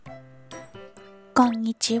こん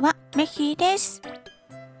にちは、めひです。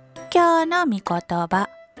今日の御言葉、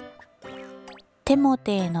テモ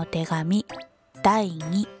テへの手紙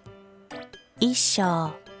Ⅱ 1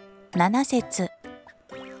章7節。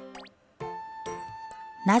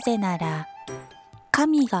なぜなら、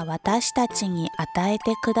神が私たちに与え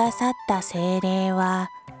てくださった聖霊は、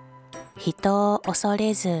人を恐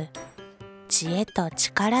れず、知恵と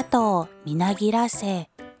力とをみなぎらせ、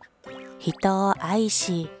人を愛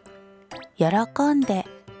し、喜んで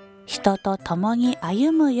人と共に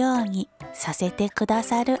歩むようにさせてくだ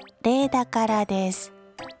さる霊だからです。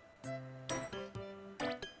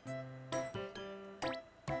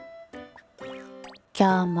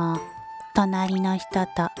今日も隣の人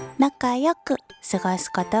と仲良く過ご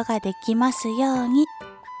すことができますように。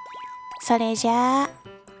それじゃあ、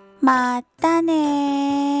また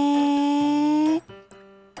ねー。